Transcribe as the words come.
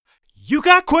You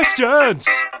got questions?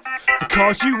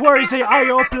 Because you worries they are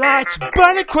your blight.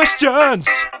 Burning questions.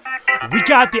 We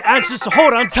got the answers, so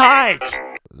hold on tight.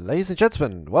 Ladies and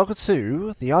gentlemen, welcome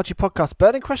to the RG Podcast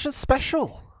Burning Questions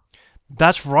Special.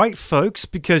 That's right, folks,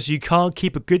 because you can't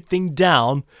keep a good thing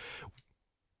down.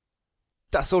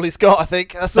 That's all he's got, I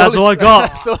think. That's all I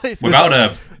got. That's all he's Without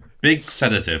a big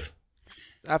sedative.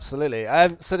 Absolutely.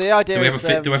 So the idea Do we is...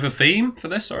 have a theme for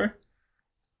this? Sorry.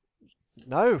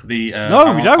 No.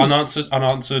 No, we don't.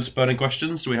 Unanswered burning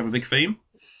questions. Do we have a big theme?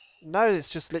 No, it's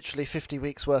just literally 50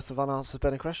 weeks worth of unanswered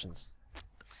burning questions.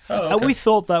 Oh, okay. And we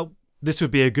thought that this would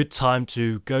be a good time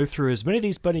to go through as many of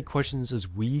these burning questions as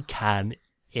we can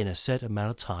in a set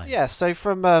amount of time. Yeah, so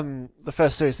from the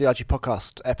first series of the RG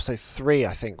Podcast, episode 3,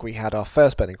 I think, we had our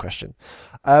first burning question.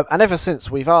 And ever since,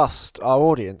 we've asked our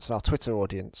audience, our Twitter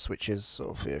audience, which is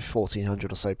sort of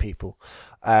 1,400 or so people,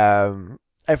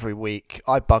 every week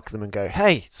I bug them and go,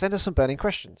 hey, send us some burning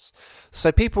questions.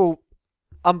 So people,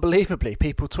 unbelievably,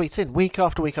 people tweet in week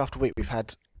after week after week. We've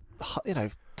had,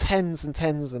 tens and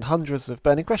tens and hundreds of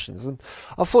burning questions, and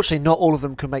unfortunately not all of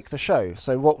them can make the show.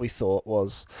 So what we thought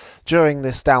was, during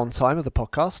this downtime of the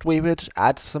podcast, we would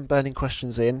add some burning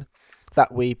questions in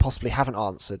that we possibly haven't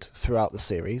answered throughout the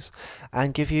series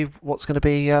and give you what's going to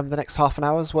be the next half an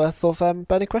hour's worth of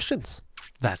burning questions.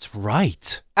 That's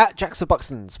right. At Jackson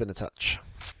Buxton's been in touch.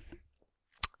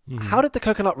 How did the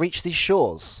coconut reach these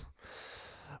shores?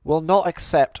 Will not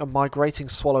accept a migrating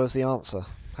swallow as the answer.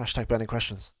 Hashtag burning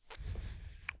questions.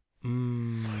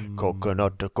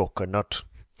 Coconut to coconut.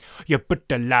 You put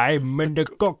the lime in the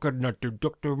coconut,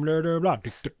 Dr. Blah, blah, blah.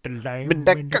 You put the lime In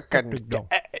the in the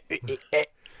coconut.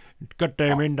 Got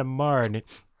them in the morning.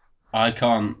 I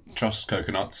can't trust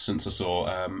coconuts since I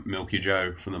saw Milky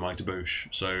Joe from the Mighty Boosh.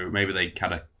 So maybe they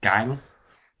had a gang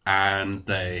and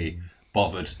they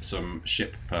bothered some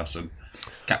ship person.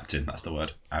 Captain, that's the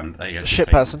word. And they had to Ship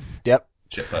take- person. Yep.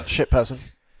 Ship person. Ship person.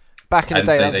 Back in the And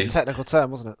day, they- that was a technical term,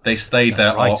 wasn't it? They stayed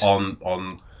That's there right.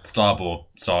 on starboard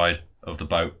side of the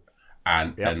boat,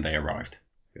 and Yep. then they arrived.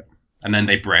 Yeah. And then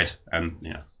they bred, and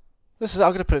yeah. I'm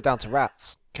going to put it down to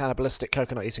rats. Cannibalistic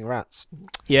coconut eating rats.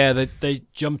 Yeah, they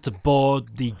jumped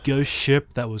aboard the ghost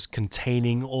ship that was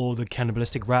containing all the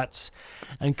cannibalistic rats.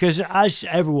 And because, as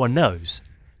everyone knows,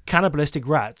 cannibalistic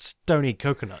rats don't eat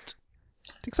coconut.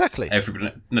 Exactly.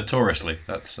 Everybody notoriously.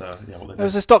 That's what they There do.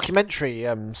 was this documentary,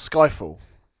 Skyfall,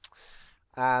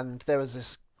 and there was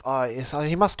this.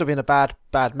 He must have been a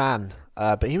bad man,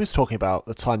 but he was talking about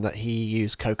the time that he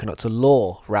used coconut to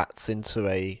lure rats into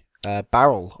a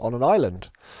barrel on an island.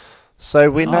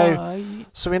 So we know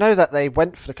that they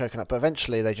went for the coconut, but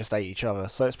eventually they just ate each other.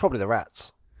 So it's probably the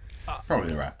rats. Probably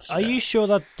the rats. Are yeah. you sure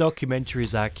that documentary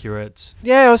is accurate?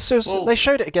 Yeah, Well- they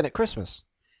showed it again at Christmas.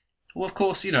 Well, of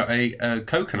course, a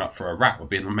coconut for a rat would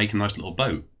be make a nice little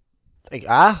boat.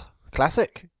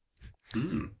 Classic.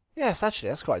 Mm. Yes, actually,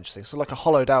 that's quite interesting. So like a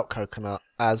hollowed out coconut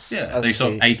as Yeah, as they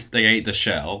sort of the- ate the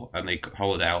shell and they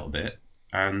hollowed it out a bit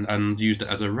and used it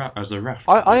as a raft.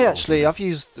 I've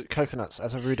used coconuts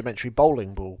as a rudimentary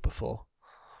bowling ball before.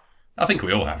 I think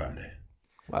we all have, Andy.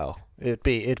 Well, it'd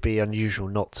be unusual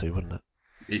not to, wouldn't it?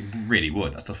 It really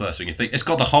would. That's the first thing you think. It's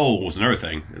got the holes and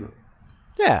everything.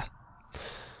 Yeah.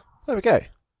 There we go.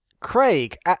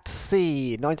 Craig at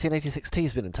C 1986T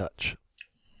has been in touch.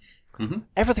 Mm-hmm.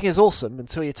 Everything is awesome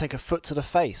until you take a foot to the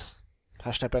face.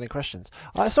 Hashtag burning questions.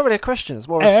 It's not really a question. It's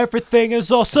more. Everything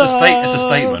is awesome. It's a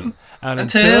statement. And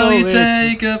Until you it's-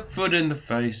 take a foot in the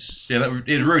face. Yeah,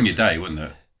 it'd ruin your day, wouldn't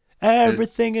it?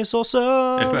 Everything is awesome.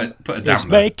 Yeah, put a It's damper.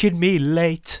 making me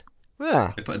late.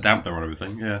 Yeah, They put a damper on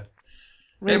everything. Yeah.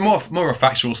 Really? Yeah, more of a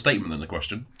factual statement than a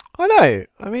question. I know.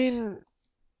 I mean,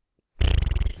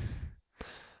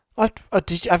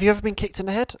 have you ever been kicked in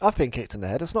the head? I've been kicked in the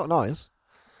head. It's not nice.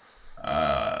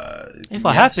 If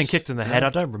I have been kicked in the head, I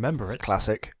don't remember it.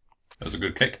 Classic. That was a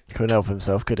good kick. Couldn't help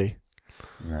himself, could he?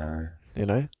 No. You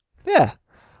know. Yeah.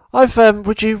 I've.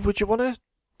 Would you want to,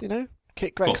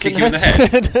 kick Rex What, kick you in the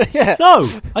head? Yeah. No,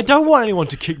 I don't want anyone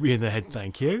to kick me in the head,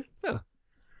 thank you.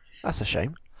 That's a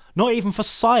shame. Not even for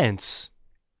science.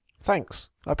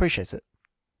 Thanks. I appreciate it.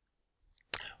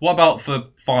 What about for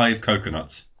 5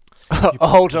 coconuts?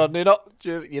 Hold on, you're not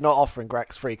offering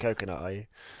Grax free coconut, are you?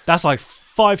 That's like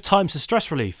 5 times the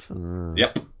stress relief.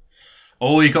 Yep.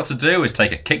 All you got to do is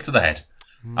take a kick to the head.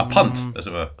 A punt, as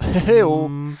it were.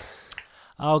 Ew.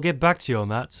 I'll get back to you on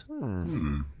that.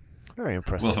 Very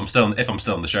impressive. Well, if I'm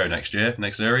still on the show next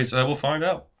series, we'll find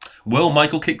out. Will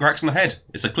Michael kick Grax in the head?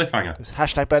 It's a cliffhanger. It's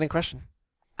hashtag burning question.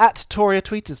 At Toria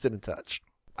Tweet has been in touch.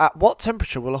 At what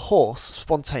temperature will a horse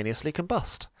spontaneously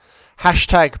combust?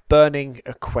 Hashtag burning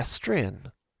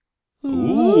equestrian.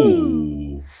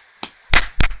 Ooh.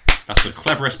 That's the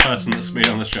cleverest person that's been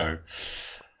on the show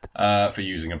for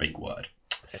using a big word.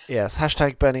 Yes,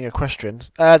 hashtag burning equestrian.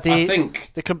 I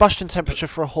think The combustion temperature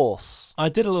for a horse. I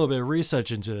did a little bit of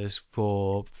research into this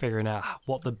for figuring out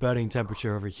what the burning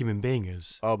temperature of a human being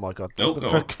is. Oh my god.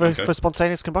 Oh, For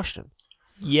spontaneous combustion.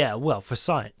 Yeah, well, for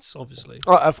science, obviously.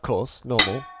 Oh, of course,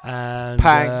 normal. And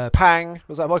Pang.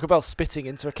 Was that Michael Bell spitting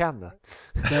into a can there?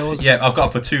 there was yeah, I've got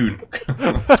a platoon.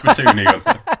 Spittoon even.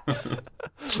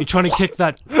 you're trying to kick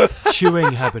that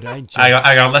chewing habit, ain't you?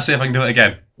 Hang on, let's see if I can do it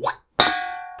again.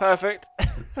 Perfect.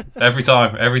 Every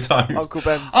time. Uncle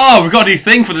Ben's. Oh, we've got a new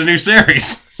thing for the new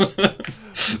series.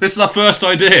 This is our first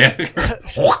idea.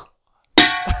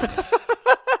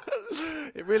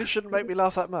 It really shouldn't make me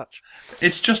laugh that much.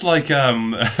 It's just like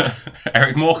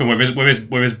Eric Morecambe with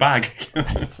his bag.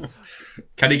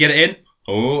 Can he get it in?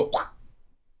 Oh,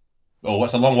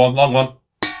 what's a long one?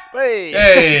 Hey!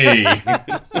 Hey!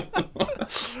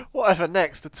 Whatever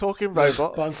next? A talking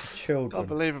robot? Bunch of children.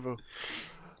 Unbelievable.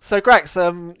 So,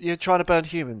 Grax, you're trying to burn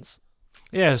humans.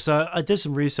 Yeah, so I did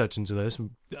some research into this,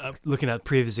 looking at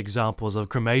previous examples of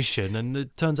cremation, and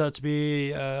it turns out to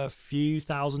be a few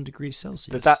thousand degrees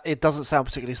Celsius. But it doesn't sound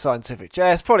particularly scientific.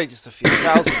 Yeah, it's probably just a few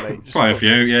thousand, mate. Just Quite a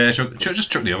few, yeah. Just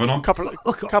chuck the oven on. Couple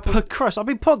Look, Christ, I've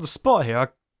been put on the spot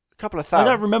here. couple of I thousand.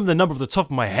 don't remember the number off the top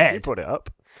of my You head. brought it up.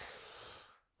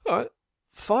 All right,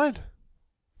 fine.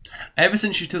 Ever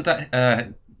since you took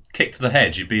that kick to the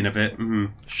head, you've been a bit. What do you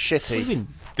Shitty. mean?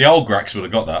 The old Grax would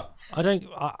have got that. What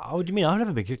do you mean? I've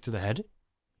never been kicked to the head.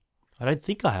 I don't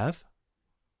think I have.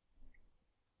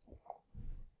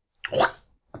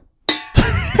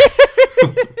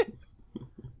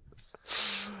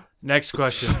 Next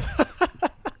question.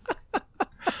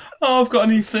 Oh, I've got a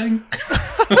new thing.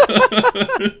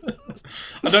 I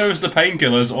don't know if it's the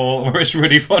painkillers or it's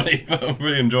really funny, but I'm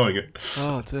really enjoying it.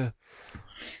 Oh dear.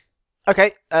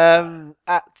 Okay.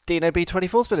 At Dino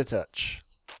B24's been in touch.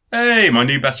 Hey, my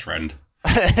new best friend.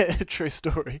 True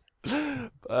story.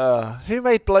 Who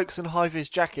made blokes in high-vis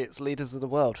jackets leaders of the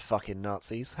world? Fucking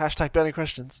Nazis. Hashtag burning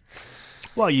questions.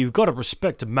 Well, you've got to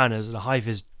respect a man as a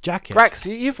high-vis jacket. Grax,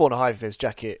 you've worn a high-vis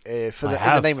jacket in the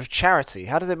have. name of charity.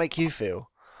 How did it make you feel?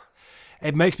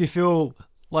 It makes me feel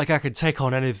like I could take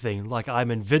on anything, like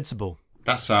I'm invincible.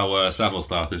 That's how Savile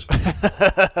started.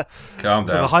 Calm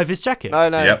With a down. high-vis jacket. No,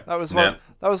 Yep, that was one. yep.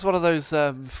 That was one of those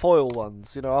foil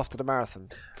ones, after the marathon.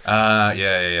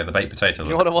 Yeah, the baked potato You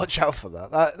look. want to watch out for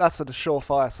that. That's a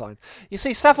surefire sign. You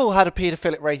see, Savile had a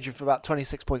paedophilic range of about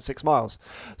 26.6 miles.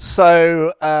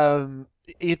 So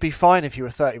you'd be fine if you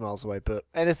were 30 miles away, but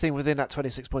anything within that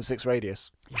 26.6 radius,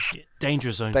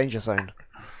 Danger zone. danger zone.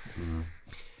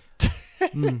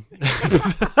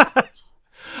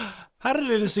 How did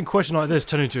an innocent question like this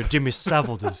turn into a Jimmy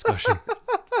Savile discussion?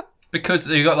 Because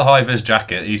he got the high vis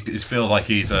jacket, he feels like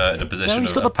he's in a No, position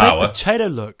he's got of the baked power. potato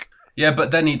look. Yeah,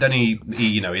 but then he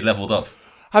leveled up.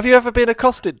 Have you ever been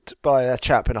accosted by a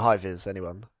chap in a high vis?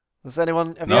 Anyone? Has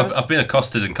anyone? Have you No, ever? I've been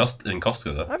accosted in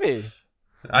Costco though. Have you?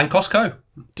 And Costco.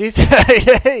 Do you?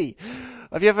 Hey,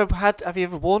 have you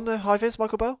ever worn a high vis,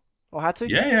 Michael Bell, or had to?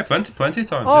 Yeah, plenty of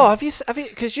times. Oh, yeah. have you?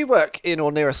 Because you work in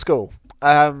or near a school.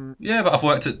 Yeah, but I've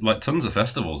worked at like tons of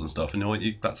festivals and stuff, and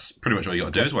that's pretty much all you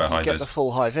got to do is wear a high Get vis. the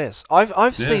full high vis. I've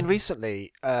Yeah. seen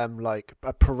recently like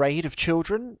a parade of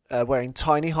children wearing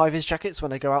tiny high vis jackets when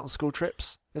they go out on school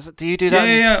trips. Do you do that?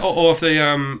 Yeah. Or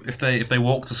if they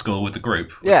walk to school with the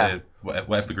group, Yeah.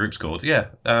 whatever the group's called, yeah,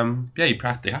 they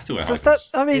have to wear So high is that? vis.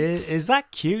 I mean, Is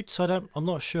that cute? I'm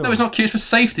not sure. No, it's not cute. It's for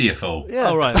safety, you fool. yeah.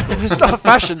 Oh, right. It's not a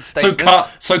fashion So statement.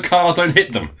 so cars don't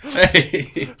hit them.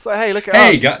 Hey, So hey, look at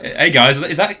hey, us. hey guys,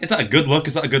 is that a good look?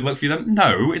 Is that a good look for them?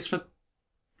 No, it's for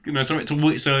so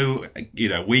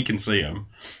we can see them.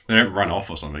 They don't run off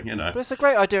or something, But it's a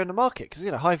great idea in the market because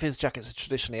high vis jackets are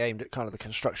traditionally aimed at kind of the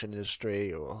construction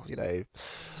industry or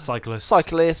Cyclists.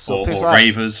 cyclists or Or people like that.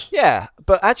 ravers. Yeah,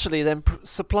 but actually, then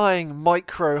supplying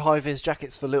micro high vis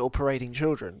jackets for little parading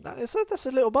children, that's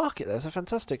a little market there. It's a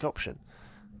fantastic option.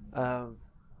 An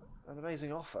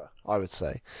amazing offer, I would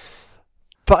say.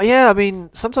 But yeah, I mean,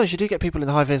 sometimes you do get people in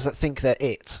the high vis that think they're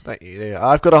it. Don't you?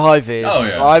 I've got a high vis.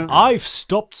 Oh, yeah. I've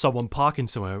stopped someone parking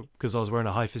somewhere because I was wearing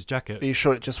a high-vis jacket. Are you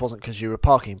sure it just wasn't because you were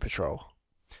parking patrol?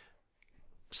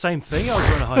 Same thing. I was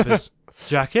wearing a high-vis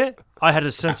jacket. I had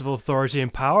a sense of authority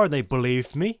and power, and they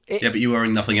believed me. Yeah, but you were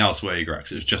wearing nothing else, were you,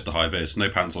 Grax? It was just a high vis, no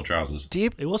pants or trousers. Do you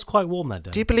It was quite warm that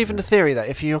day. do you believe in the theory that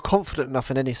if you're confident enough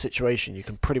in any situation, you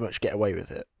can pretty much get away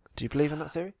with it? Do you believe in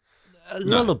that theory? A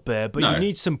little bit, but No. you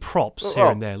need some props Oh, here oh.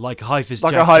 and there, like a high-vis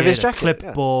Like a jacket, high-vis jacket, yeah.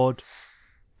 clipboard.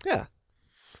 Yeah.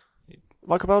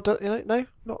 Michael Bell, no,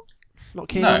 not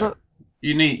keen on No, that.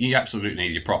 you absolutely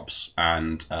need your props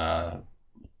and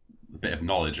bit of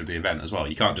knowledge of the event as well.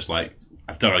 You can't just like,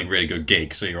 I've done a really good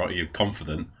gig, so you're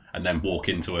confident, and then walk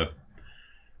into a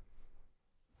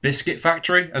biscuit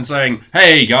factory and saying,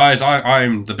 "Hey guys,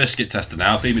 I'm the biscuit tester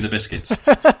now. Feed me the biscuits."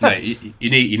 No, you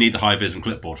need the high vis and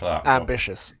clipboard for that.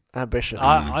 Ambitious.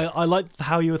 I like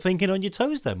how you were thinking on your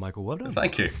toes there, Michael. Well done.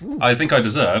 Thank you. I think I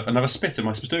deserve another spit in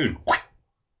my spittoon.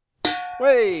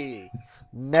 Whey!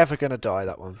 Never gonna die,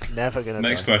 that one. Never gonna die.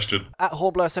 Next question. At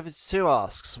Hornblower72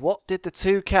 asks, what did the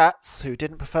two cats who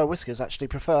didn't prefer whiskers actually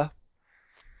prefer?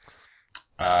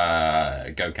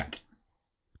 Go cat.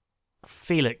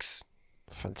 Felix.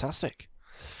 Fantastic.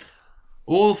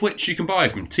 All of which you can buy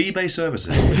from T-Bay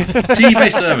Services. T-Bay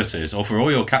Services offer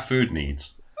all your cat food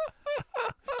needs.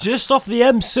 Just off the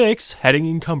M6, heading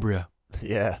in Cumbria.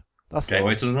 Yeah. That's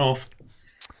Gateway to the north.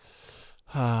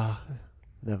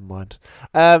 Never mind.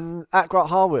 At Grant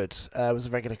Harwood was a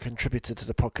regular contributor to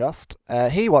the podcast.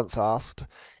 He once asked,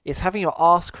 is having your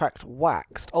arse cracked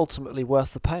waxed ultimately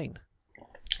worth the pain?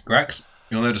 Grex,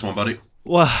 you'll notice one, buddy.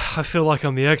 Well, I feel like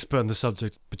I'm the expert on the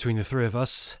subject between the three of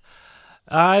us.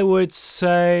 I would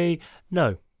say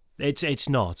no, it's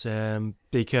not,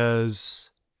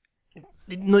 because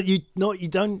you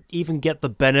don't even get the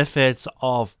benefits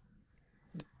of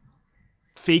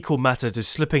fecal matter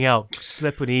just slipping out,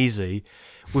 slipping easy,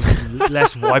 with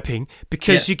less wiping,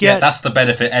 because you get. Yeah, that's the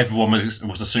benefit everyone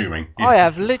was assuming. I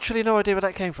have literally no idea where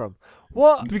that came from.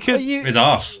 What? Because are you... His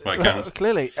arse, by counts.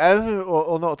 Clearly.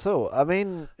 or not at all. I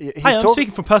mean, he's hey, I'm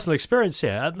speaking from personal experience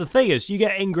here. The thing is, you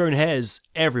get ingrown hairs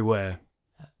everywhere.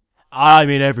 I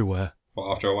mean, everywhere.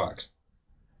 What, after a wax?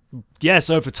 Yes,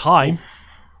 over time.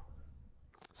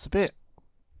 It's a bit...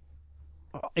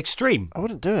 Extreme. I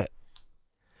wouldn't do it.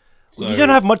 So, You don't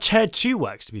have much hair to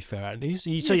wax, to be fair, Andy.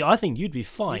 So I think you'd be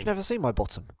fine. You've never seen my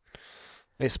bottom.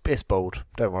 It's bald.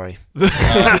 Don't worry.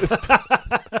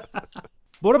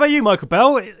 What about you, Michael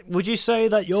Bell? Would you say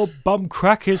that your bum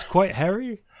crack is quite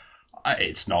hairy?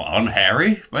 It's not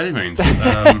unhairy by any means.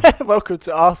 Welcome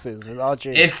to Arses with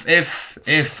RG.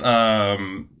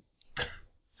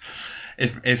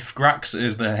 If Grax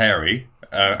is the hairy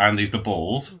and he's the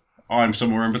bald, I'm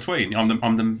somewhere in between. I'm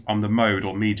the mode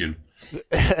or median.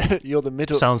 You're the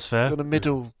middle. Sounds fair. You're the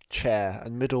middle chair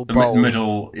and middle The bowl.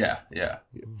 middle, yeah.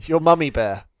 You're mummy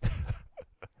bear.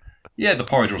 Yeah, the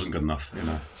porridge wasn't good enough, you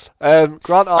know.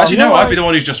 Grant asked, Actually, no, I'd be the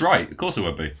one who's just right. Of course, it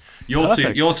would be. You're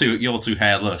Perfect. too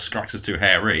hairless. Grax is too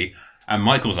hairy, and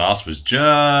Michael's ass was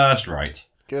just right.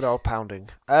 Good old pounding.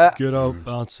 Good old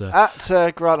answer.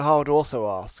 At Grant Howard also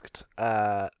asked,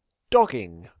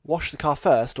 dogging, wash the car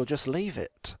first or just leave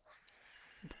it?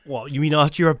 What, you mean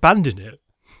after you abandon it?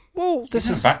 Well, this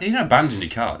is... You don't abandon your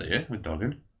car, do you, with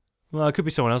dogging? Well, it could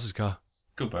be someone else's car.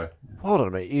 Goodbye. Hold on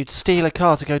a minute. You'd steal a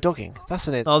car to go dogging? That's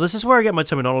an... Oh, this is where I get my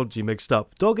terminology mixed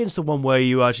up. Dogging's the one where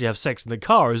you actually have sex in the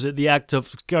car. Is it the act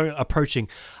of approaching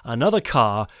another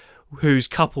car whose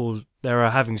couple they're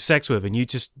having sex with, and you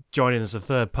just join in as a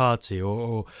third party,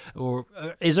 or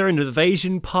is there an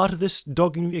invasion part of this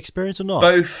dogging experience or not?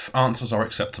 Both answers are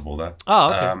acceptable there.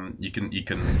 Oh, okay. You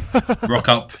can rock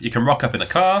up. You can rock up in a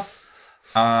car,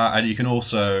 and you can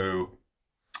also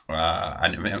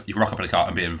and you can rock up in a car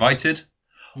and be invited,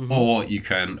 or you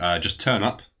can just turn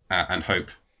up and hope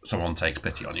someone takes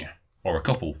pity on you, or a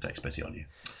couple takes pity on you.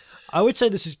 I would say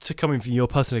this is coming from your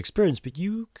personal experience, but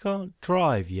you can't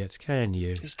drive yet, can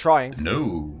you? He's trying.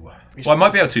 No. Well, I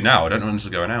might be able to now. I don't know when this is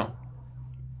going out.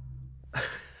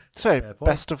 So,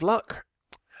 best of luck.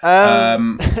 No,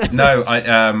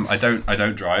 I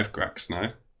don't drive, Grax,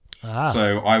 no. Ah.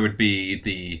 So I would be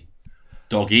the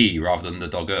doggy rather than the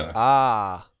dogger.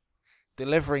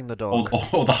 Delivering the dog.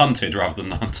 Or the hunted rather than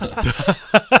the hunter.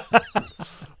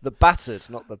 The battered,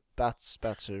 not the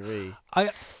battery.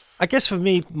 I guess for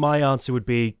me, my answer would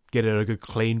be get it a good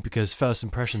clean, because first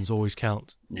impressions always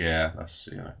count. Yeah, that's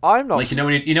I'm not. like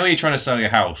when you're trying to sell your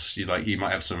house, you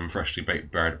might have some freshly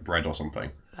baked bread or something.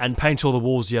 And paint all the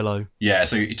walls yellow. Yeah,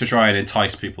 so to try and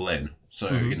entice people in.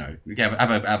 So you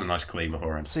have a nice clean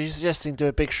beforehand. So you're suggesting do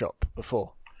a big shop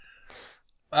before?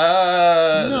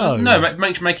 No,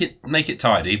 make it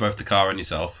tidy, both the car and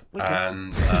yourself, Okay.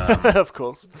 and Of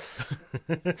course.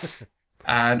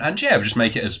 and yeah, just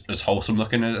make it as wholesome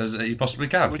looking as you possibly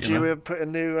can. Would you know? you put a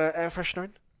new air freshener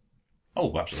in?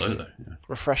 Oh, absolutely. Yeah.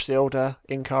 Refresh the old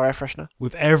in-car air freshener?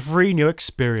 With every new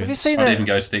experience. Have you seen I'd it? even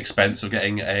go to the expense of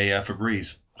getting a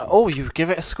Febreze. Oh, you'd give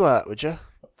it a squirt, would you?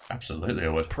 Absolutely, I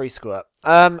would. Pre-squirt.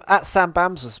 At Sam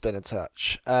Bams has been in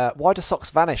touch. Why do socks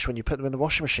vanish when you put them in the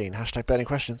washing machine? # burning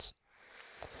questions.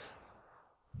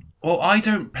 Well, I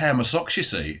don't pair my socks, you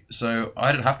see, so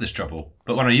I don't have this trouble.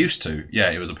 But when I used to, yeah,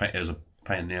 it was a pain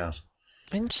in the ass.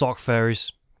 Sock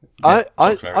fairies. I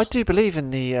sock fairies. do believe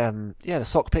in the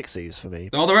sock pixies for me.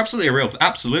 Oh, they're absolutely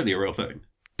a real thing.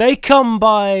 They come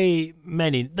by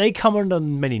many. They come under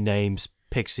many names: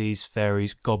 pixies,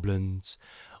 fairies, goblins,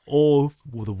 all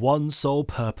with the one sole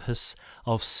purpose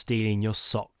of stealing your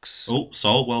socks. Oh,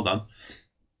 Sol, well done.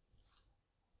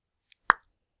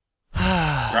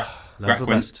 Learn for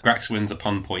the best. Grax wins a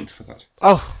pun point for that.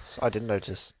 Oh, I didn't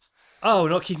notice. Oh, we're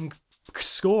not keeping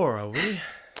score, are we?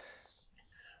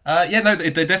 Yeah, no,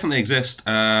 they definitely exist.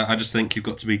 I just think you've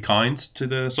got to be kind to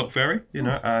the sock fairy, you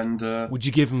know, and Would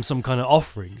you give them some kind of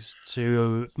offerings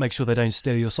to make sure they don't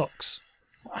steal your socks?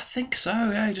 I think so.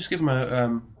 Yeah, you just give them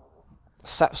a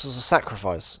As a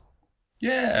sacrifice.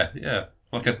 yeah,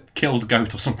 like a killed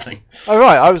goat or something. Oh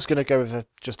right, I was going to go with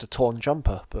just a torn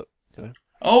jumper, but you know,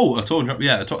 Oh, a torn jumper.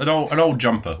 Yeah, an old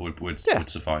jumper would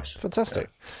suffice.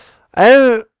 fantastic.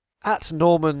 Oh, at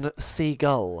Norman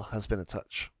Seagull has been in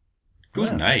touch.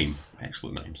 Good name,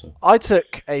 excellent name. So I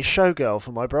took a showgirl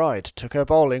for my bride. Took her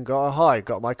bowling, got her high,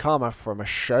 got my karma from a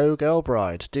showgirl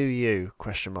bride. Do you?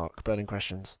 Question mark. Burning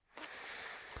questions.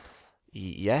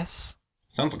 Yes.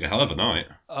 sounds like a hell of a night.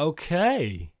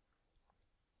 Okay.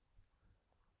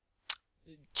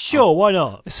 Sure, why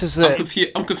not? This is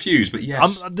I'm confused, but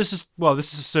yes. This is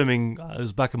assuming I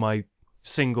was back in my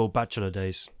single bachelor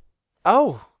days.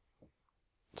 Oh.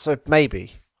 So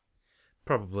maybe.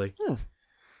 Probably.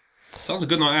 Sounds a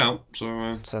good night out.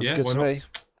 So Sounds yeah, good why to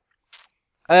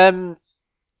not? me.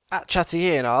 At Chatty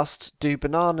Ian asked, do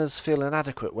bananas feel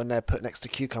inadequate when they're put next to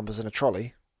cucumbers in a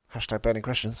trolley? Hashtag burning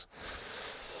questions.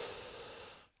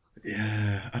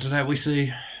 Yeah, I don't know. We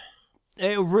see.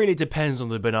 It really depends on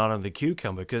the banana and the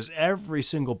cucumber, because every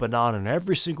single banana and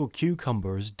every single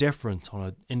cucumber is different on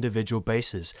an individual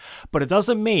basis. But it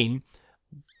doesn't mean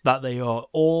that they are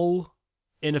all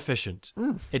inefficient.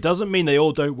 It doesn't mean they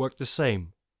all don't work the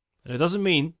same. And it doesn't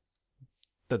mean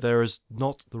that there is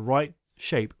not the right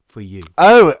shape for you.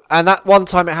 Oh, and that one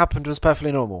time it happened was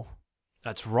perfectly normal.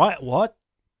 That's right, what?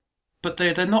 But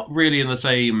they're not really in the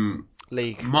same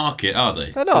League. market, are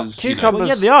they? They're not. 'Cause, you know, Cucumbers- Well,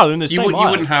 yeah, they are. They're in the you, same would, you aisle.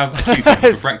 wouldn't have a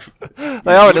cucumber for breakfast. They You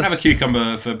are. wouldn't have a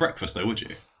cucumber for breakfast, though, would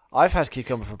you? I've had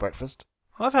cucumber for breakfast.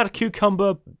 I've had a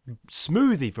cucumber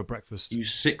smoothie for breakfast. You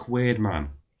sick, weird man.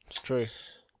 It's true.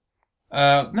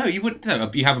 No, you wouldn't. No,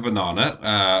 you have a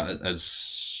banana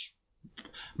as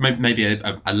maybe a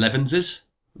Levinses,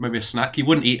 maybe a snack. You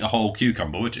wouldn't eat a whole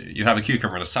cucumber, would you? You'd have a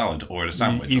cucumber in a salad or in a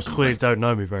sandwich. You or something. clearly don't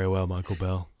know me very well, Michael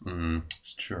Bell.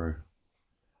 It's true.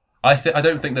 I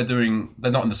don't think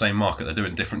they're not in the same market. They're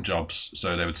doing different jobs,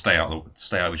 so they would stay out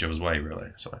of each other's way,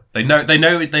 really. So they know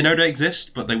they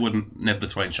exist, but they wouldn't. Never the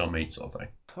twain shall meet, sort of thing.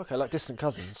 Okay, like distant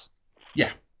cousins.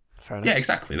 Yeah, Fair enough. yeah,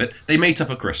 exactly. They meet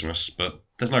up at Christmas, but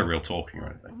there's no real talking or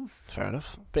anything. Fair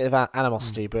enough. Bit of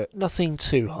animosity, but nothing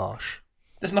too harsh.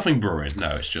 There's nothing brewing. No,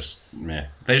 it's just yeah.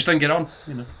 They just don't get on,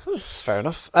 you know. It's fair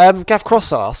enough. Gav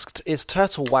Cross asked, is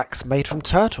turtle wax made from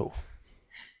turtle?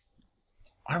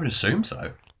 I would assume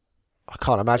so. I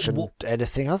can't imagine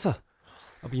anything other.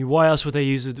 I mean, why else would they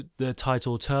use the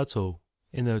title turtle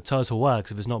in the turtle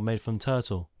wax if it's not made from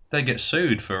turtle? They get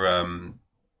sued for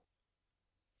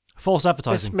False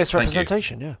advertising.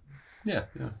 Misrepresentation, yeah. yeah.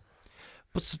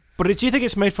 But do you think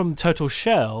it's made from turtle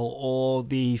shell or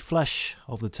the flesh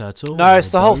of the turtle? No, or it's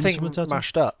the whole bones thing from the turtle?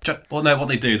 mashed up. Well, no, what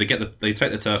they do, they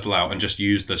take the turtle out and just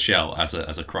use the shell as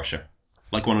a crusher,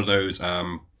 like one of those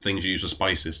things you use for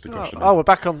spices to crush them. Oh, we're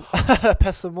back on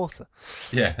pest and water.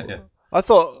 Yeah. I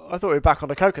thought we were back on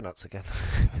the coconuts again.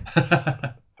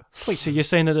 Wait, so you're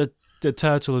saying that the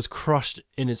turtle is crushed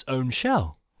in its own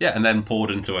shell? Yeah, and then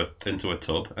poured into a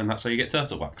tub, and that's how you get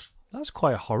turtle wax. That's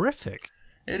quite horrific.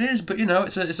 It is, but you know,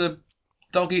 it's a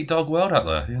dog eat dog world out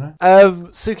there, you know.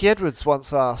 Suki Edwards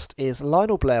once asked, is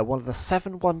Lionel Blair one of the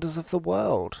 7 wonders of the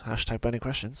world? Hashtag burning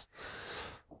questions.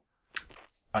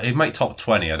 He'd make top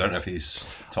 20. I don't know if he's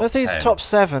top 10. I don't think it's top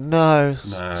 7. No.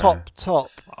 No. Top.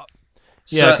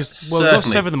 Yeah, because we've got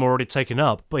certainly. 7 of them already taken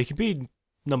up, but he could be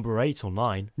number 8 or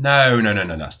 9. No,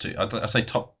 that's too. I'd say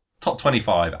top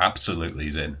 25. Absolutely,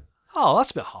 he's in. Oh,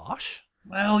 that's a bit harsh.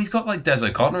 Well, you've got like Des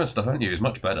O'Connor and stuff, haven't you? He's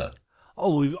much better.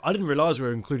 Oh, I didn't realise we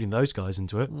were including those guys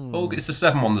into it. Well, it's the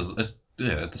 7 wonders. It's,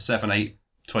 the 7, 8,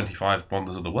 25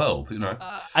 wonders of the world. You know.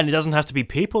 And it doesn't have to be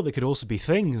people; they could also be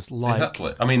things like.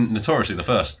 Exactly. I mean, notoriously, the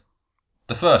first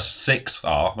 6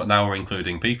 are, but now we're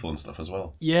including people and stuff as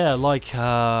well. Yeah, like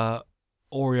Oreo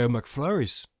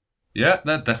McFlurries. Yeah,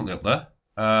 they're definitely up there.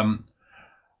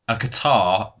 A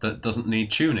guitar that doesn't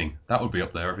need tuning, that would be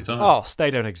up there every time. Oh,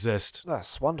 They don't exist.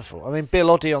 that's wonderful. I mean, Bill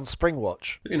Oddie on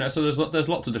Springwatch. You know, so there's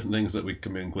lots of different things that we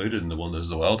can be included in the wonders of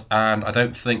the world, and I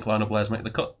don't think Lionel Blair's make the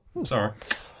cut. Sorry.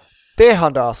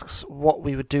 Beerhund asks what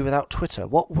we would do without Twitter.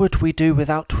 What would we do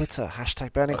without Twitter?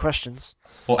 Hashtag burning questions.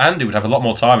 Well, Andy would have a lot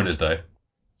more time in his day.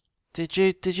 Did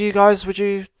you guys?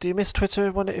 Do you miss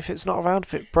Twitter if it's not around?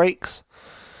 If it breaks?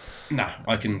 Nah,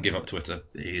 I can give up Twitter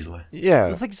easily. Yeah.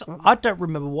 The thing is, I don't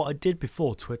remember what I did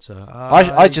before Twitter.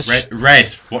 I just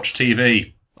Read, watched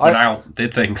TV, went out,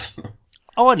 did things.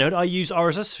 Oh, I know. I use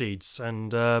RSS feeds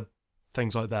and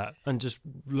things like that, and just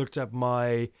looked at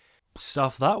my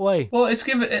stuff that way. Well, it's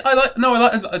given. I like.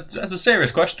 As a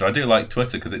serious question, I do like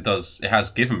Twitter because it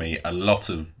has given me a lot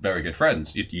of very good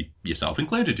friends. You yourself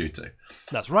included, you two.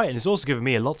 That's right, and it's also given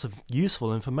me a lot of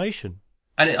useful information.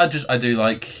 And I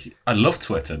love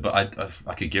Twitter, but I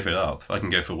could give it up. I can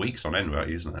go for weeks on end without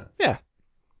using it. Yeah,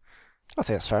 I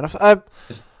think that's fair enough.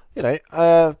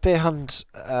 Beer Hunt.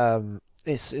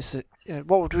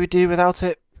 What would we do without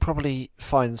it? Probably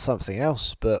find something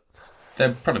else, but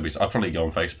I'd probably go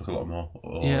on Facebook a lot more.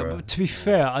 But to be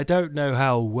fair, I don't know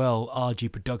how well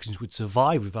RG Productions would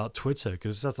survive without Twitter,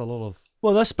 because that's a lot of.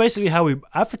 Well, that's basically how we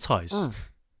advertise.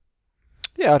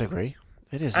 Yeah, I'd agree.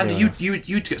 It is. And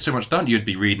you'd get so much done. You'd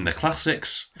be reading the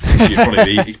classics. You'd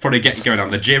probably get going down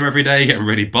the gym every day, getting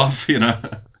really buff.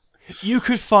 You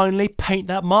could finally paint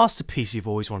that masterpiece you've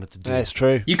always wanted to do. That's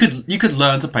true. You could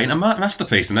learn to paint a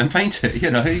masterpiece and then paint it.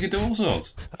 You could do all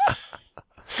sorts.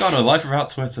 God, no life without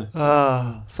Twitter.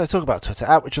 So talk about Twitter.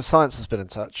 Outreach of Science has been in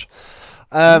touch.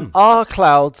 Are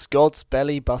clouds God's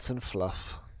belly button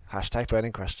fluff? Hashtag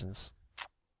burning questions.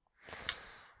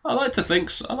 I like to think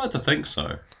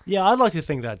so. Yeah, I'd like to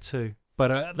think that too.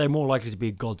 But they're more likely to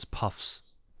be God's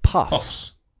puffs.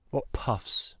 Puffs. What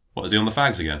puffs? What, is he on the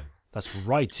fags again? That's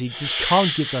right. He just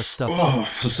can't give that stuff Oh, up.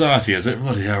 society, is it?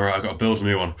 Bloody hell, right, I've got to build a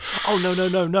new one.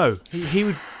 Oh, no. He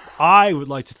would. I would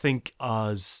like to think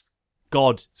as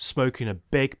God smoking a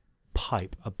big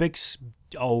pipe, a big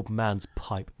old man's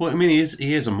pipe. Well, I mean, he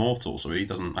is immortal, so he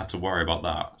doesn't have to worry about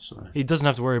that. So. He doesn't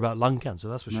have to worry about lung cancer,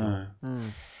 that's for sure.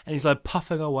 No. And he's like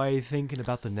puffing away, thinking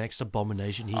about the next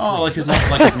abomination he. Like his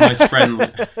nice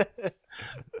friend.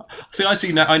 See,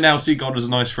 I now see God as a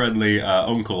nice, friendly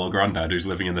uncle or granddad who's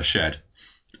living in the shed,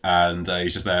 and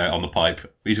he's just there on the pipe.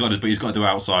 He's got to do it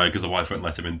outside because the wife won't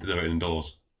let him do it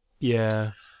indoors.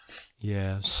 Yeah,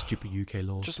 stupid UK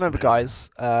laws. Just remember, guys,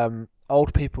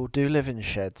 old people do live in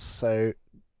sheds, so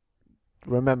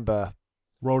remember.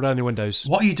 Roll down the windows.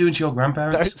 What are you doing to your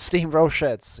grandparents? Don't steamroll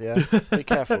sheds, yeah? Be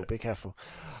careful, be careful.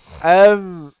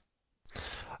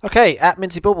 Okay, at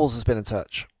Minty Bubbles has been in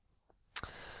touch.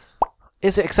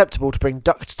 Is it acceptable to bring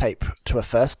duct tape to a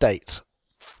first date?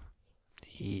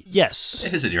 Yes.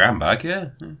 If it's in your handbag, yeah.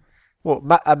 Well,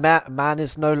 a man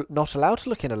is not allowed to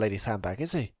look in a lady's handbag,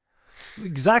 is he?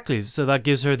 Exactly, so that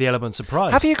gives her the element of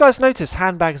surprise. Have you guys noticed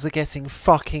handbags are getting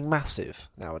fucking massive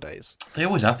nowadays? They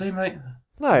always have been, mate.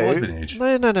 No. Always been huge.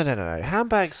 No.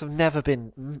 Handbags have never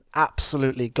been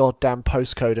absolutely goddamn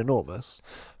postcode enormous.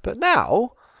 But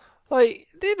now, they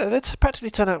practically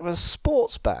turn out with a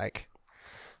sports bag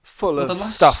full of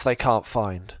stuff they can't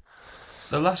find.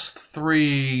 The last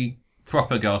 3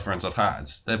 proper girlfriends I've had,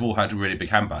 they've all had really big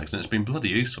handbags, and it's been bloody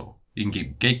useful. You can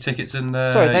keep gig tickets in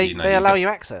there. Sorry, they allow you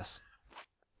access?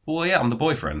 Well, yeah, I'm the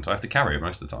boyfriend. I have to carry it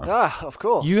most of the time. Ah, of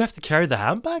course. You have to carry the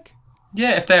handbag?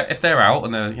 Yeah, if they're out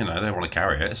and they want to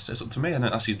carry it, it's up to me, and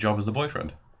that's your job as the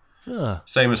boyfriend.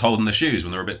 Same as holding the shoes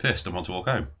when they're a bit pissed and want to walk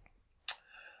home.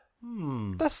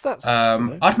 That's.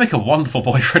 I'd make a wonderful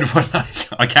boyfriend when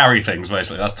I carry things.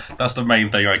 Basically, that's the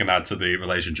main thing I can add to the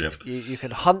relationship. You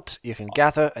can hunt, you can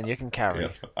gather, and you can carry.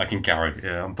 Yeah, I can carry.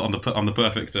 Yeah, I'm the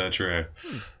perfect trio.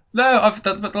 No,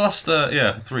 the last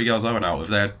 3 girls I went out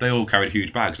with, they all carried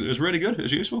huge bags. It was really good. It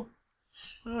was useful.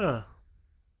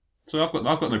 So I've got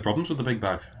no problems with the big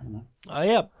bag.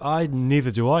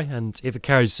 Neither do I. And if it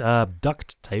carries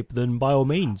duct tape, then by all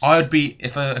means. I'd be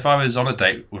if I was on a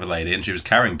date with a lady and she was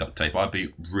carrying duct tape, I'd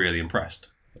be really impressed.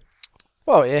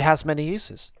 Well, it has many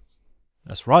uses.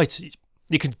 That's right.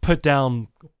 You can put down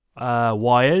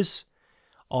wires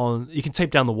on. You can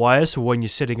tape down the wires for when you're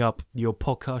setting up your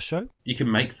podcast show. You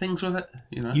can make things with it.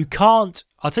 You can't.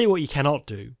 I'll tell you what you cannot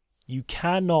do. You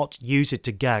cannot use it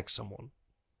to gag someone.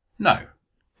 No.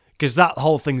 Because that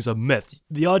whole thing's a myth.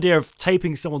 The idea of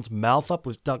taping someone's mouth up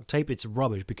with duct tape, it's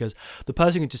rubbish, because the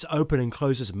person can just open and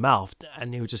close his mouth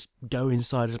and he'll just go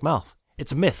inside his mouth.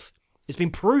 It's a myth. It's been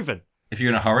proven. If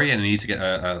you're in a hurry and you need to get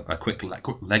a quick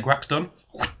leg wax done.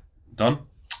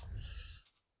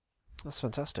 That's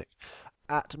fantastic.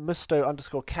 At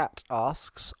Musto_cat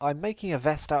asks, I'm making a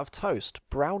vest out of toast.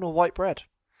 Brown or white bread?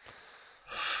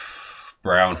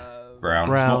 Brown.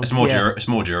 It's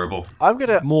more durable.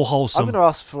 More wholesome. I'm gonna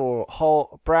ask for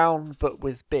whole brown, but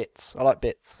with bits. I like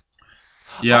bits.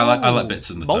 Yeah, I like bits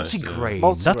in the toast. Multigrain.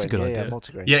 Multigrain, That's a good yeah, idea. Yeah,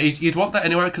 multigrain. Yeah, you'd want that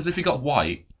anyway, because if you got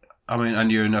white, I mean,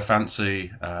 and you're in a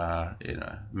fancy,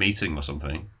 meeting or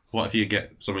something, what if you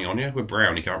get something on you with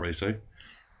brown? You can't really see.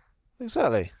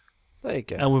 Exactly. There you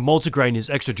go. And with multigrain, it's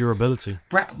extra durability.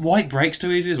 White breaks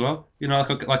too easy as well. You know,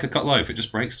 like a cut loaf, it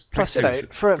just breaks. Plus, breaks too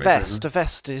easy. for a Breaks vest, a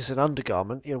vest is an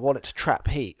undergarment. You want it to trap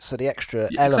heat, so the extra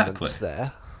Yeah, elements exactly.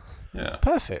 there. Yeah.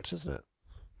 Perfect, isn't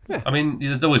it? I mean,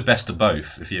 there's always best of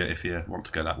both if you want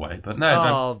to go that way. But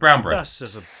no, Oh, brown bread. That's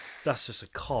just a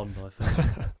con, I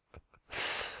think.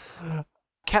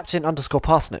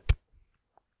 Captain_Parsnip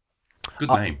Good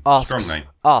name. asks, Strong name.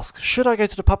 asks, should I go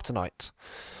to the pub tonight?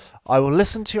 I will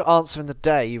listen to your answer in the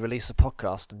day you release a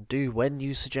podcast and do when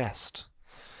you suggest.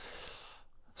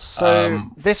 So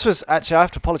this was actually, I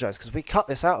have to apologise because we cut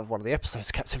this out of one of the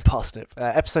episodes, Captain Parsnip.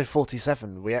 Episode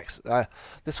 47.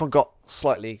 This one got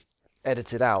slightly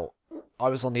edited out. I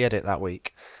was on the edit that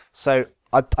week, so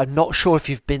I'm not sure if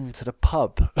you've been to the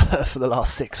pub for the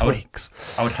last 6 weeks.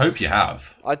 I would hope you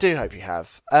have. I do hope you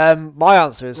have. My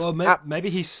answer is Well, maybe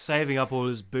he's saving up all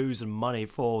his booze and money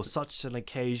for such an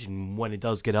occasion when it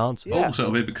does get answered. Yeah. Oh, so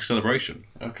it'll be a big celebration.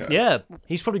 Okay. Yeah,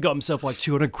 he's probably got himself like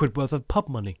 200 quid worth of pub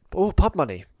money. oh, pub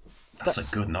money. That's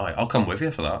a good night. I'll come with you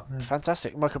for that.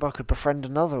 Fantastic. Michael Bell could befriend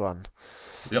another one.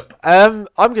 Yep. I'm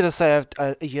going to say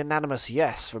a unanimous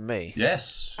yes from me.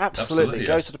 Yes. Absolutely.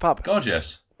 Go yes. to the pub. God,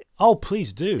 yes. Oh,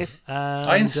 please do.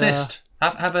 I insist.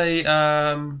 Have a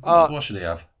what should he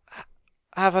have?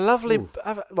 Have a lovely.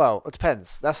 Well, it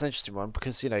depends. That's an interesting one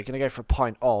because you're going to go for a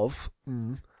pint of.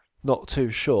 Not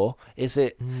too sure. Is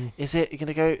it? Is it? You're going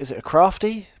to go? Is it a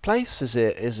crafty place? Is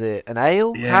it an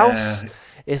ale house?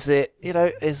 Is it?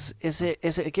 Is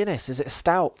it a Guinness? Is it a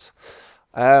stout?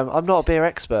 I'm not a beer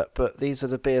expert, but these are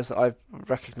the beers that I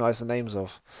recognise the names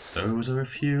of. Those are a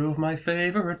few of my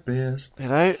favourite beers.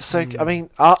 So I mean,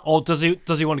 Or does he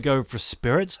want to go for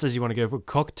spirits? Does he want to go for a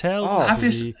cocktail? Oh. Have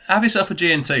yourself a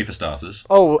G&T for starters.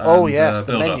 oh And, yes,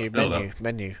 the build up.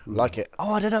 menu, like it.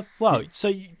 Oh, I don't know. Well,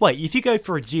 so wait, if you go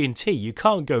for a G&T, you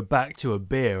can't go back to a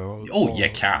beer. You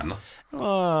can.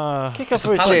 Kick It's off a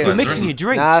with palate gin. You're cleanser, mixing isn't your it?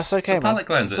 drinks. Nah, it's okay, It's a palate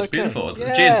cleanser. It's okay. beautiful. Yeah.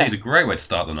 The G&T is a great way to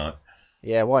start the night.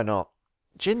 Yeah, why not?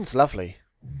 Gin's lovely.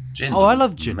 Gin's I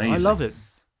love gin. amazing. I love it.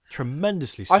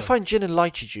 Tremendously so. I find gin and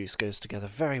lychee juice goes together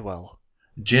very well.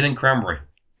 Gin and cranberry.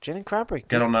 Gin and cranberry.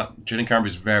 Get on that. Gin and cranberry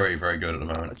is very, very good at the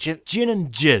moment.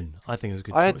 Gin, I think is a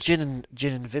good I choice. had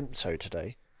gin and Vimto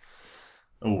today,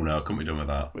 Oh no, couldn't be done with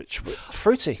that. which were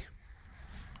fruity.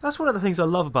 That's one of the things I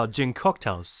love about gin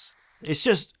cocktails. It's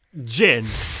just gin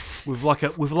with like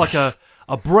a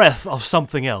breath of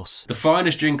something else. The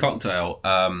finest gin cocktail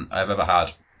I've ever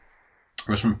had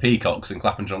was from Peacocks in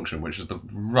Clapham Junction, which is the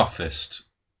roughest,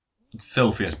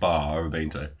 filthiest bar I've ever been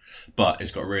to. But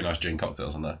it's got really nice gin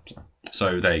cocktails on there.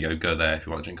 So there you go. Go there if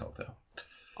you want a gin cocktail.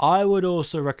 I would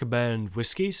also recommend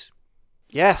whiskies.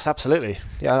 Yes, absolutely.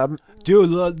 Yeah, Do a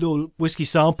little whiskey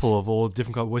sample of all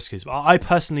different kind of whiskies. I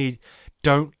personally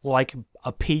don't like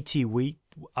a PT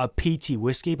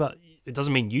whiskey, but it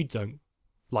doesn't mean you don't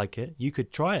like it. You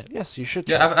could try it. yes, you should.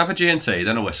 Yeah, have a G&T,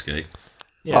 then a whiskey.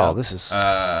 Yeah. Oh, this is.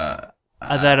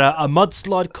 And then a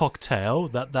mudslide cocktail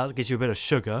that gives you a bit of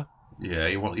sugar. Yeah,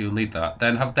 you'll need that.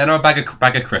 Then a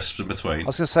bag of crisps in between. I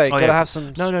was going to say, gotta have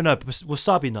some. No,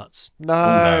 wasabi nuts. No.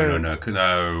 Oh,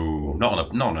 no,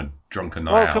 not on a drunken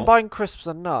night Well, out. combine crisps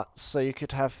and nuts, so you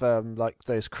could have like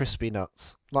those crispy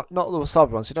nuts, like not the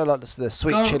wasabi ones. Like the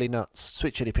sweet chili nuts,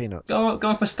 sweet chili peanuts. Go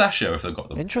a pistachio if they've got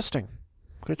them. Interesting.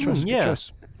 Good choice. Good yeah.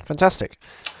 choice. Fantastic.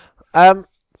 I've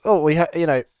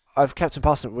Captain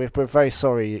Parsnip. We're very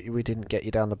sorry we didn't get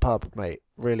you down the pub, mate.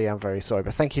 Really, am very sorry,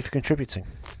 but thank you for contributing.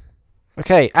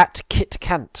 Okay, at Kit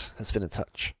Kant has been in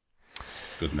touch.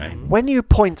 Good name. When you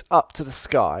point up to the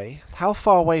sky, how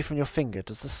far away from your finger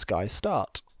does the sky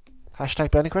start?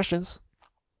 Hashtag burning questions.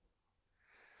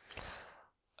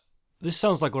 This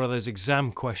sounds like one of those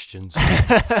exam questions.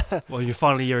 Well, you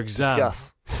finally your exam.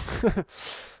 Discuss.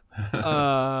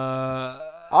 Uh,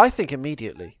 I think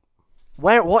immediately.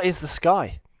 What is the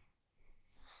sky?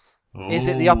 Is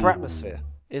it the upper atmosphere?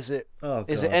 Is it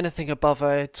is it anything above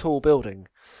a tall building?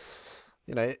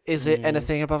 Is it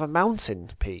anything above a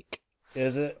mountain peak?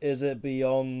 Is it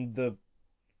beyond the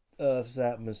Earth's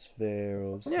atmosphere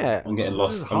or something? Yeah. I'm getting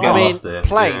lost. I'm I getting mean, lost here.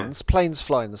 planes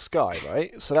fly in the sky,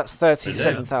 right? So that's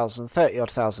 30,000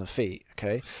 feet,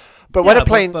 okay? But yeah, when a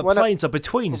plane but when planes are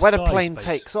between when a sky plane space.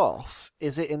 takes off,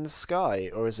 is it in the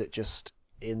sky or is it just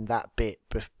in that bit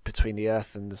between the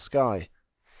Earth and the sky?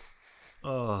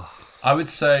 Oh. I would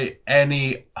say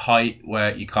any height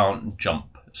where you can't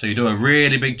jump. So you do a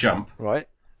really big jump, Right?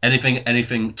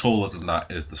 Anything taller than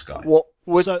that is the sky. What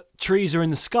would So trees are in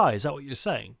the sky. Is that what you're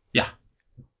saying? Yeah,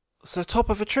 so top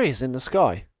of a tree is in the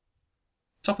sky?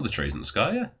 top of the trees in the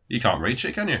sky. Yeah, you can't reach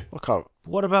it, can you? I can't.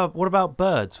 What about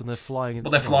birds when they're flying? Well,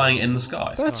 they're flying in the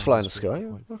sky. Birds fly in the that's a good sky.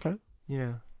 point. Okay.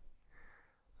 Yeah.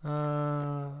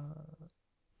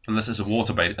 Unless it's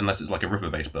unless it's like a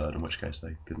river-based bird, in which case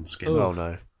they can skim. Oh. Oh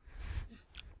no.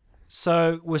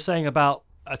 So we're saying about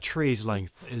a tree's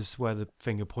length is where the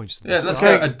finger points to the Yeah, sky. let's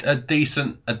go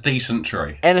a decent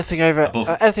tree. Anything over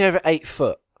Above- anything over 8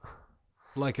 foot.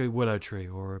 Like a willow tree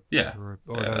or a, Yeah. or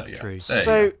an oak tree. There you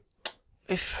So go.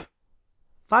 if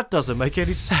That doesn't make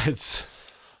any sense.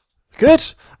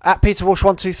 good at Peter Walsh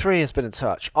 123 has been in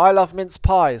touch. I love mince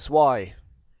pies. Why?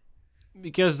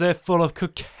 Because they're full of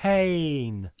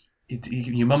cocaine.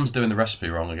 Your mum's doing the recipe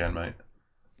wrong again, mate.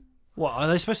 What, are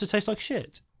they supposed to taste like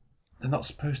shit? They're not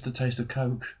supposed to taste of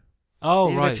coke. Oh,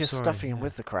 Even right. if you're sorry. stuffing them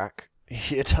with the crack,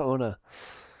 you don't wanna.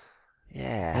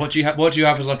 Yeah. What do you have? What do you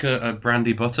have as like a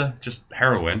brandy butter? Just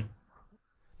heroin,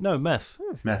 No, meth.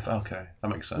 meth. Okay, that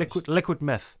makes sense. Liquid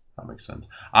meth. That makes sense.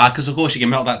 Because of course you can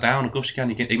melt that down. Of course you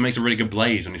can. It makes a really good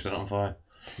blaze when you set it on fire.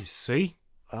 You see?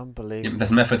 Unbelievable.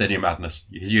 There's method in your madness.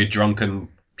 Your drunken,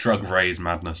 drug-raised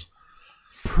madness.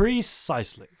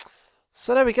 Precisely.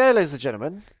 So there we go, ladies and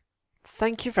gentlemen.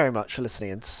 Thank you very much for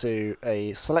listening to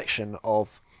a selection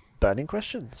of burning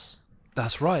questions.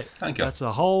 That's right. Thank you. That's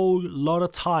a whole lot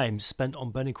of time spent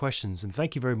on burning questions, and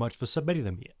thank you very much for submitting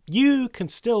them. You can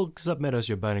still submit us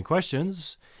your burning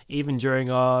questions, even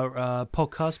during our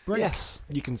podcast break. Yes.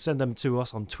 You can send them to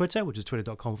us on Twitter, which is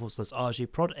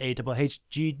twitter.com/rgprod,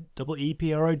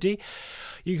 AHGEEPROD.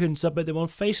 You can submit them on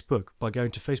Facebook by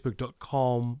going to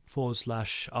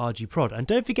facebook.com/rgprod. And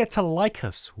don't forget to like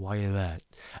us while you're there.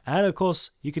 And of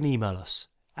course, you can email us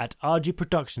at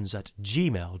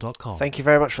rgproductions@gmail.com. Thank you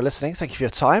very much for listening. Thank you for your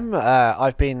time.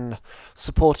 I've been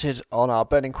supported on our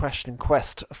burning question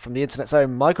quest from the internet's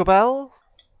own Michael Bell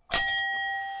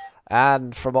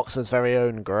and from Oxford's very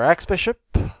own Grax Bishop.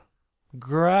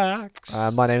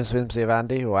 Grax. My name is Whimsy of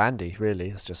Andy, or Andy, really.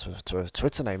 It's just a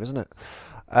Twitter name, isn't it?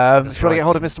 If you want to get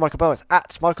hold of Mr. Michael Bell, it's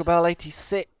at Michael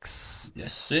Bell86.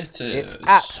 Yes, it is. It's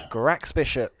at Grax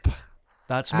Bishop.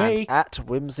 That's And me. at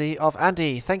Whimsy of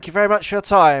Andy. Thank you very much for your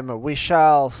time. We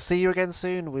shall see you again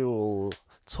soon. We will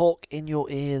talk in your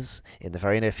ears in the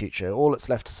very near future. All that's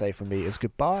left to say from me is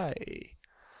goodbye.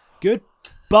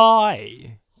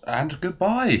 Goodbye. And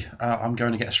goodbye. I'm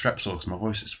going to get a Strepsil because my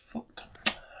voice is fucked.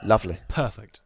 Lovely. Perfect.